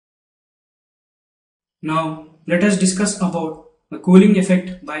Now let us discuss about the cooling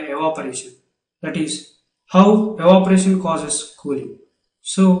effect by evaporation. That is, how evaporation causes cooling.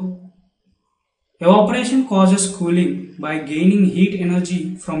 So evaporation causes cooling by gaining heat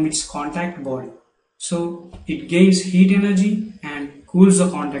energy from its contact body. So it gains heat energy and cools the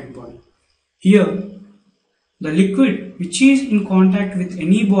contact body. Here, the liquid which is in contact with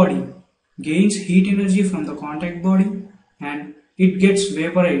any body gains heat energy from the contact body and it gets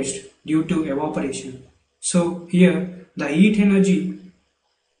vaporized due to evaporation. So here the heat energy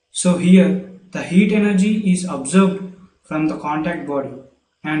is observed from the contact body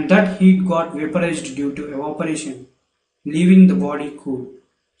and that heat got vaporized due to evaporation, leaving the body cool.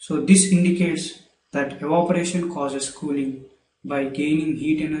 So this indicates that evaporation causes cooling by gaining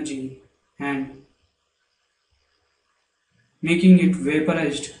heat energy and making it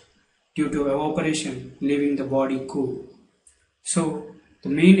vaporized due to evaporation, leaving the body cool. So the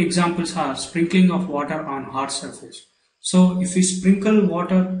main examples are sprinkling of water on hot surface. So if we sprinkle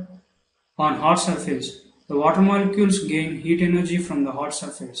water on hot surface, the water molecules gain heat energy from the hot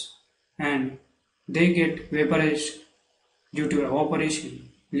surface and they get vaporized due to evaporation,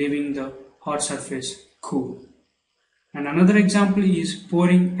 leaving the hot surface cool. And another example is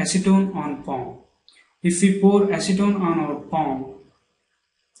pouring acetone on palm. If we pour acetone on our palm,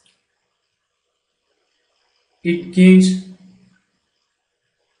 it gains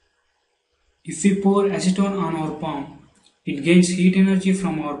heat energy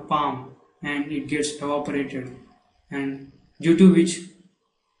from our palm and it gets evaporated, and due to which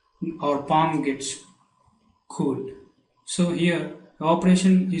our palm gets cooled. So here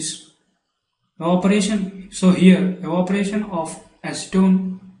evaporation of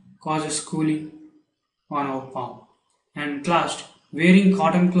acetone causes cooling on our palm. And last, wearing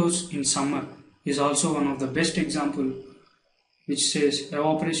cotton clothes in summer is also one of the best example which says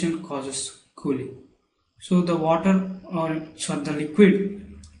evaporation causes cooling. So the liquid.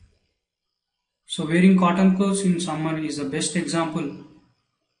 So wearing cotton clothes in summer is the best example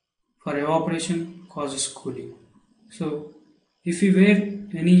for evaporation causes cooling. So if we wear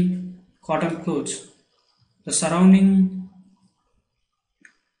any cotton clothes, the surrounding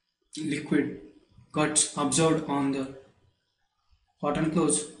liquid gets absorbed on the cotton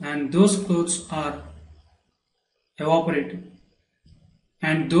clothes and those clothes are evaporated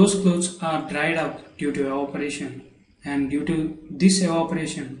and those clothes are dried up due to evaporation, and due to this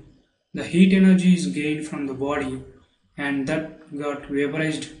evaporation the heat energy is gained from the body and that got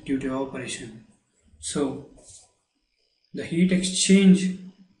vaporized due to evaporation. So the heat exchange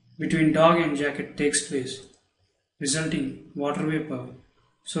between dog and jacket takes place, resulting water vapor,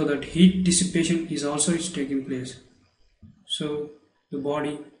 so that heat dissipation is also taking place. So the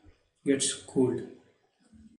body gets cooled.